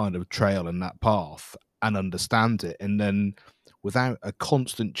kind of trail and that path and understand it, and then without a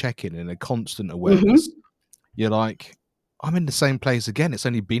constant check-in and a constant awareness, Hmm. you're like, I'm in the same place again. It's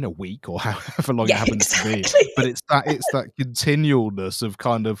only been a week or however long it Yeah, happens to be. But exactly. it's that continualness of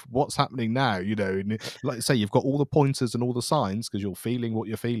kind of what's happening now, you know, and like I say, you've got all the pointers and all the signs because you're feeling what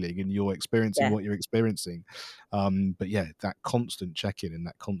you're feeling and you're experiencing Yeah. what you're experiencing. But yeah, that constant check-in and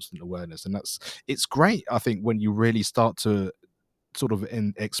that constant awareness. And it's great, I think, when you really start to sort of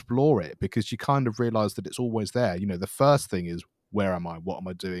explore it, because you kind of realize that it's always there. You know, the first thing is, where am I, what am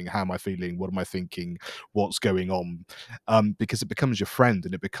I doing, how am I feeling, what am I thinking, what's going on, because it becomes your friend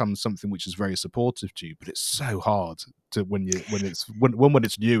and it becomes something which is very supportive to you. But it's so hard to, when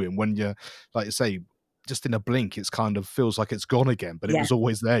it's new, and when you're, like you say, just in a blink, it's kind of feels like it's gone again, but it Yeah. was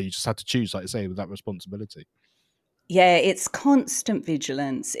always there. You just had to choose, like you say, with that responsibility. Yeah, it's constant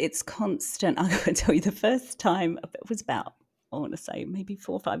vigilance. It's constant. I gotta tell you, the first time it was about, I want to say maybe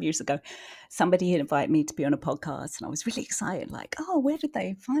 4 or 5 years ago, somebody had invited me to be on a podcast, and I was really excited. Like, oh, where did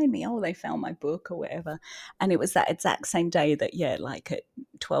they find me? Oh, they found my book or whatever. And it was that exact same day that, yeah, like at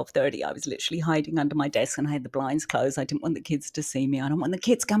 12:30, I was literally hiding under my desk and I had the blinds closed. I didn't want the kids to see me. I don't want the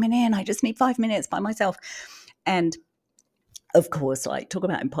kids coming in. I just need 5 minutes by myself. And of course, like talk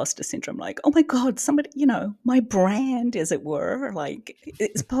about imposter syndrome, like, oh my God, somebody, you know, my brand, as it were, like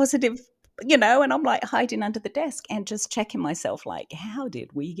it's positive, you know, and I'm like hiding under the desk and just checking myself, like, how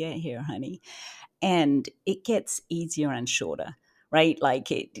did we get here, honey? And it gets easier and shorter, right?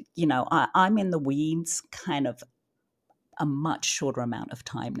 Like it, you know, I'm in the weeds kind of a much shorter amount of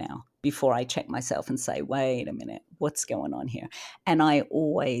time now before I check myself and say, wait a minute, what's going on here? And I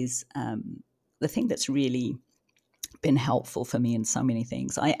always, the thing that's really been helpful for me in so many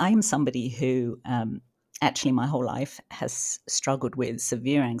things. I am somebody who actually my whole life has struggled with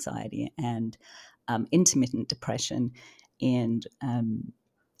severe anxiety and intermittent depression, and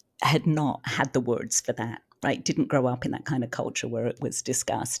had not had the words for that, right? Didn't grow up in that kind of culture where it was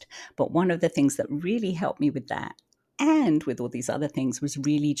discussed. But one of the things that really helped me with that and with all these other things was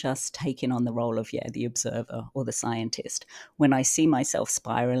really just taking on the role of, the observer or the scientist. When I see myself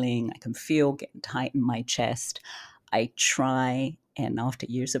spiraling, I can feel getting tight in my chest. I try, and after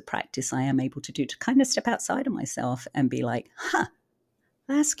years of practice, I am able to kind of step outside of myself and be like,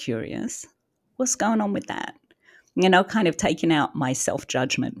 that's curious. What's going on with that? Kind of taking out my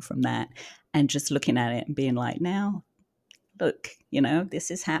self-judgment from that and just looking at it and being like, now, look,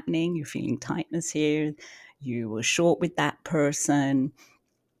 this is happening. You're feeling tightness here. You were short with that person.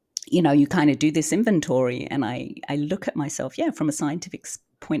 You kind of do this inventory, and I look at myself, from a scientific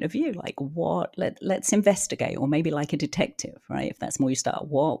point of view, like let's investigate, or maybe like a detective, right? If that's more your style,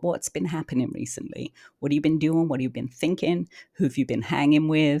 what's been happening recently? What have you been doing? What have you been thinking? Who have you been hanging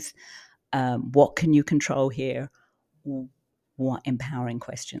with? What can you control here? What empowering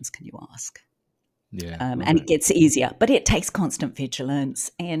questions can you ask? And it gets easier, but it takes constant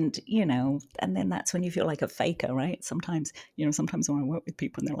vigilance, and and then that's when you feel like a faker, right? Sometimes when I work with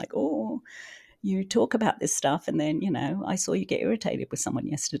people and they're like, oh, you talk about this stuff, and then I saw you get irritated with someone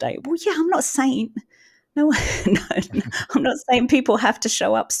yesterday. Well, I'm not saying no, I'm not saying people have to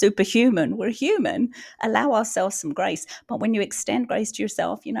show up superhuman. We're human. Allow ourselves some grace. But when you extend grace to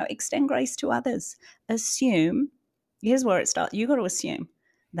yourself, extend grace to others. Here's where it starts. You got to assume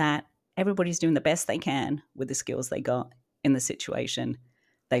that everybody's doing the best they can with the skills they got in the situation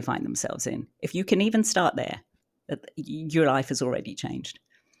they find themselves in. If you can even start there, your life has already changed.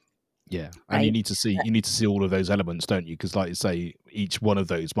 Yeah, and right? you need to see all of those elements, don't you? Because, like you say, each one of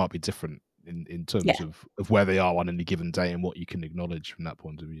those might be different in terms of where they are on any given day and what you can acknowledge from that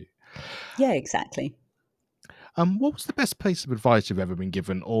point of view. Yeah, exactly. What was the best piece of advice you've ever been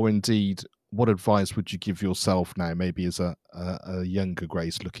given, or indeed, what advice would you give yourself now, maybe as a younger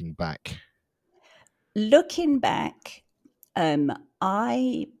Grace looking back? Looking back,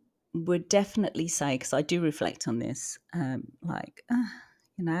 I would definitely say, because I do reflect on this,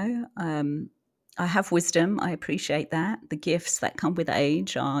 I have wisdom. I appreciate that. The gifts that come with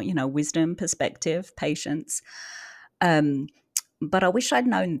age are, wisdom, perspective, patience. But I wish I'd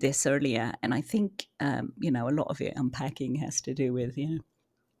known this earlier. And I think, a lot of it unpacking has to do with,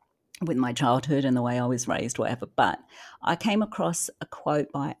 with my childhood and the way I was raised, whatever. But I came across a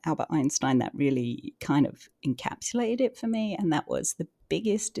quote by Albert Einstein that really kind of encapsulated it for me. And that was, the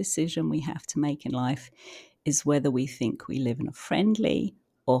biggest decision we have to make in life is whether we think we live in a friendly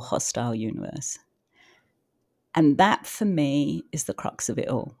or hostile universe. And that for me is the crux of it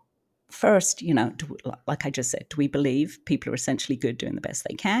all. First, like I just said, do we believe people are essentially good, doing the best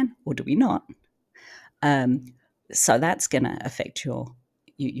they can, or do we not? So that's going to affect your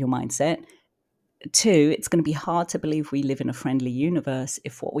mindset. Two, it's going to be hard to believe we live in a friendly universe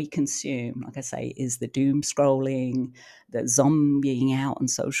if what we consume, like I say, is the doom scrolling, the zombieing out on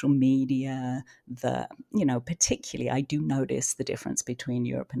social media, particularly I do notice the difference between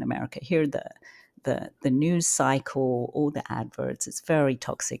Europe and America. Here, the news cycle, all the adverts, it's very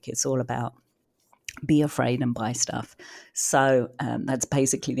toxic. It's all about be afraid and buy stuff. So that's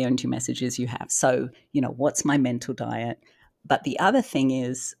basically the only two messages you have. So, what's my mental diet? But the other thing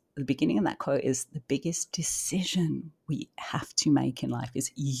is, the beginning of that quote is, the biggest decision we have to make in life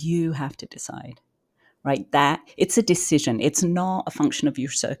is you have to decide, right? That it's a decision. It's not a function of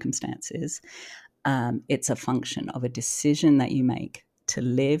your circumstances. It's a function of a decision that you make to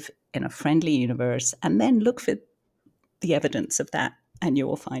live in a friendly universe, and then look for the evidence of that, and you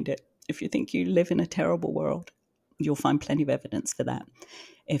will find it. If you think you live in a terrible world, you'll find plenty of evidence for that.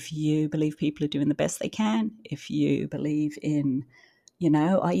 If you believe people are doing the best they can, if you believe in,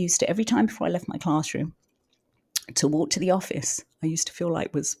 I used to, every time before I left my classroom, to walk to the office, I used to feel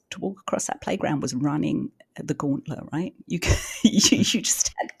like to walk across that playground was running the gauntlet, right? You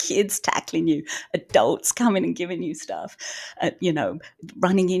just had kids tackling you, adults coming and giving you stuff,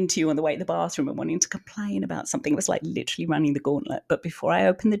 running into you on the way to the bathroom and wanting to complain about something. It was like literally running the gauntlet. But before I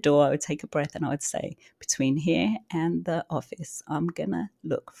opened the door, I would take a breath and I would say, between here and the office, I'm going to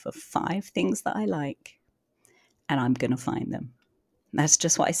look for 5 things that I like, and I'm going to find them. That's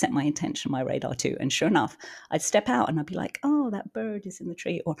just what I set my intention, my radar to. And sure enough, I'd step out and I'd be like, oh, that bird is in the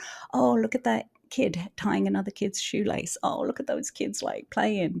tree. Or, oh, look at that kid tying another kid's shoelace. Oh, look at those kids like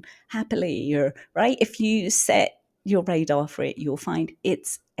playing happily. Or, right? If you set your radar for it, you'll find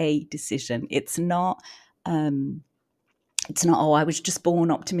it's a decision. It's not, oh, I was just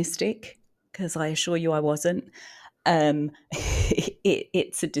born optimistic, because I assure you I wasn't.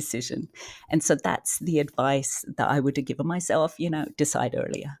 it's a decision. And so that's the advice that I would have given myself, decide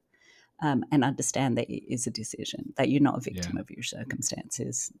earlier. And understand that it is a decision, that you're not a victim of your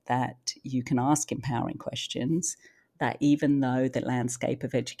circumstances, that you can ask empowering questions, that even though the landscape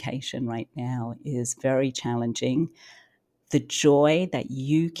of education right now is very challenging, the joy that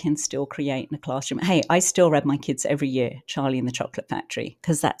you can still create in a classroom. Hey, I still read my kids every year, Charlie and the Chocolate Factory,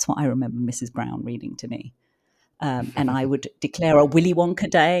 because that's what I remember Mrs. Brown reading to me. And I would declare a Willy Wonka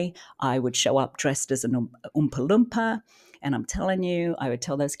day. I would show up dressed as an Oompa Loompa. And I'm telling you, I would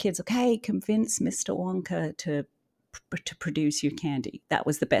tell those kids, okay, convince Mr. Wonka to produce your candy. That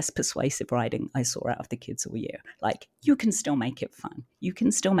was the best persuasive writing I saw out of the kids all year. Like, you can still make it fun. You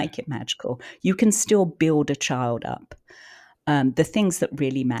can still make it magical. You can still build a child up. The things that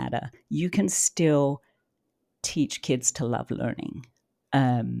really matter, you can still teach kids to love learning.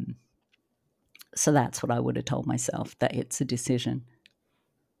 So that's what I would have told myself, that it's a decision.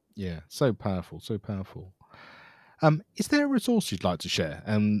 Yeah, so powerful, so powerful. Is there a resource you'd like to share?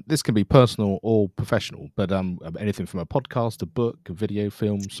 This can be personal or professional, but anything from a podcast, a book, a video,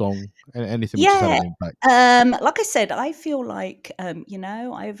 film, song, anything which has had Yeah. an impact. Like I said, I feel like,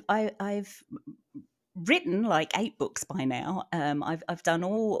 I've written like 8 books by now. I've done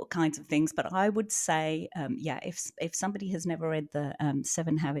all kinds of things, but I would say, if somebody has never read the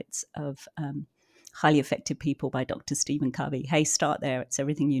 7 Habits of Highly Effective People by Dr. Stephen Covey, hey, start there. It's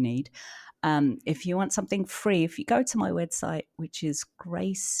everything you need. If you want something free, if you go to my website, which is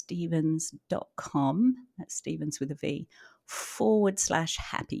gracestevens.com, that's Stevens with a V,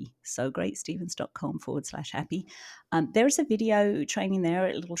 /happy. So gracestevens.com/happy. There's a video training there,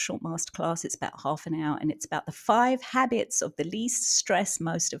 a little short masterclass. It's about half an hour, and it's about the 5 habits of the least stressed,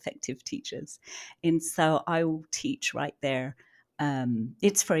 most effective teachers. And so I will teach right there.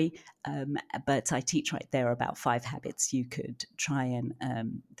 It's free, but I teach right there about 5 habits you could try and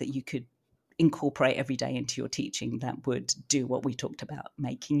that you could incorporate every day into your teaching that would do what we talked about,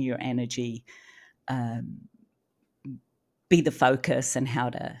 making your energy be the focus, and how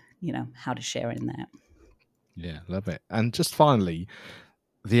to share in that. Yeah, love it. And just finally,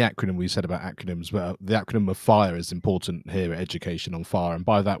 the acronym, we said about acronyms, but the acronym of FIRE is important here at Education on Fire. And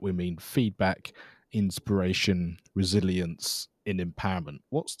by that, we mean feedback, inspiration, resilience, and empowerment.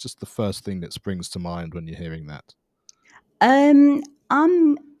 What's just the first thing that springs to mind when you're hearing that? I'm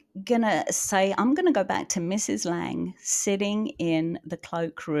gonna go back to Mrs. Lang sitting in the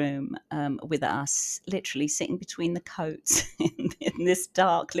cloakroom with us, literally sitting between the coats in this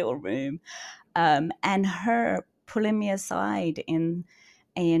dark little room, and her pulling me aside and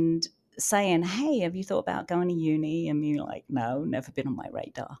saying, hey, have you thought about going to uni? And me like, no, never been on my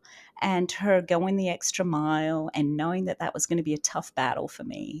radar. And her going the extra mile and knowing that that was going to be a tough battle for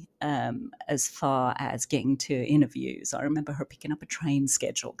me, as far as getting to interviews. I remember her picking up a train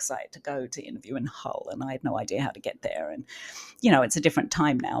schedule because I had to go to interview in Hull and I had no idea how to get there. And, it's a different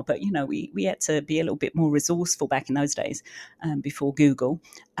time now, but, we had to be a little bit more resourceful back in those days, before Google.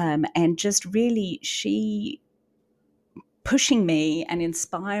 And just really, she pushing me and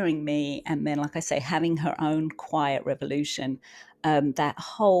inspiring me, and then, like I say, having her own quiet revolution. That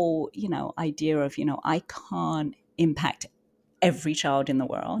whole, idea of, I can't impact every child in the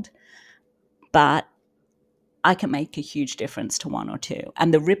world, but I can make a huge difference to 1 or 2.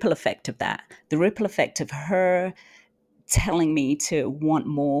 And the ripple effect of that, the ripple effect of her telling me to want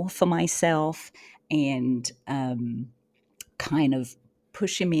more for myself and kind of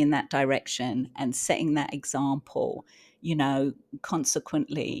pushing me in that direction and setting that example,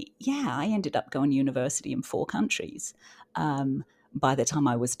 consequently, I ended up going to university in 4 countries by the time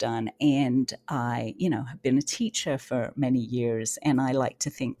I was done. And I, have been a teacher for many years, and I like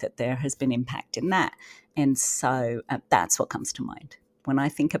to think that there has been impact in that. And so that's what comes to mind. When I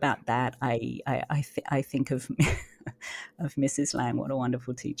think about that, I think of of Mrs. Lang. What a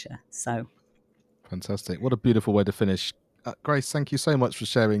wonderful teacher. So fantastic. What a beautiful way to finish. Grace, thank you so much for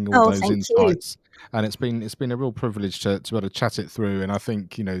sharing all those insights. And it's been a real privilege to be able to chat it through. And I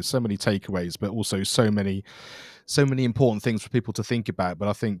think, so many takeaways, but also so many important things for people to think about. But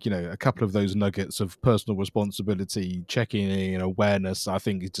I think, a couple of those nuggets of personal responsibility, checking in, awareness, I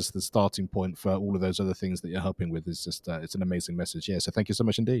think is just the starting point for all of those other things that you're helping with. Is just, it's an amazing message. Yeah. So thank you so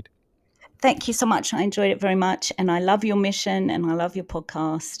much indeed. Thank you so much. I enjoyed it very much. And I love your mission and I love your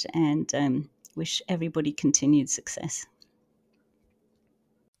podcast, and wish everybody continued success.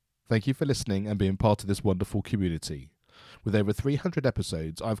 Thank you for listening and being part of this wonderful community. With over 300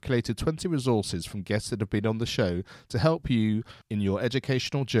 episodes, I've collated 20 resources from guests that have been on the show to help you in your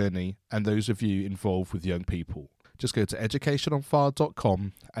educational journey and those of you involved with young people. Just go to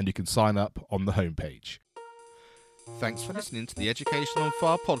educationonfire.com and you can sign up on the homepage. Thanks for listening to the Education on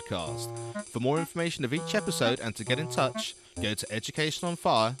Fire podcast. For more information of each episode and to get in touch, go to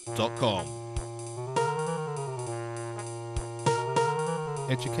educationonfire.com.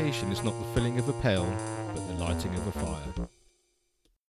 Education is not the filling of a pail, but the lighting of a fire.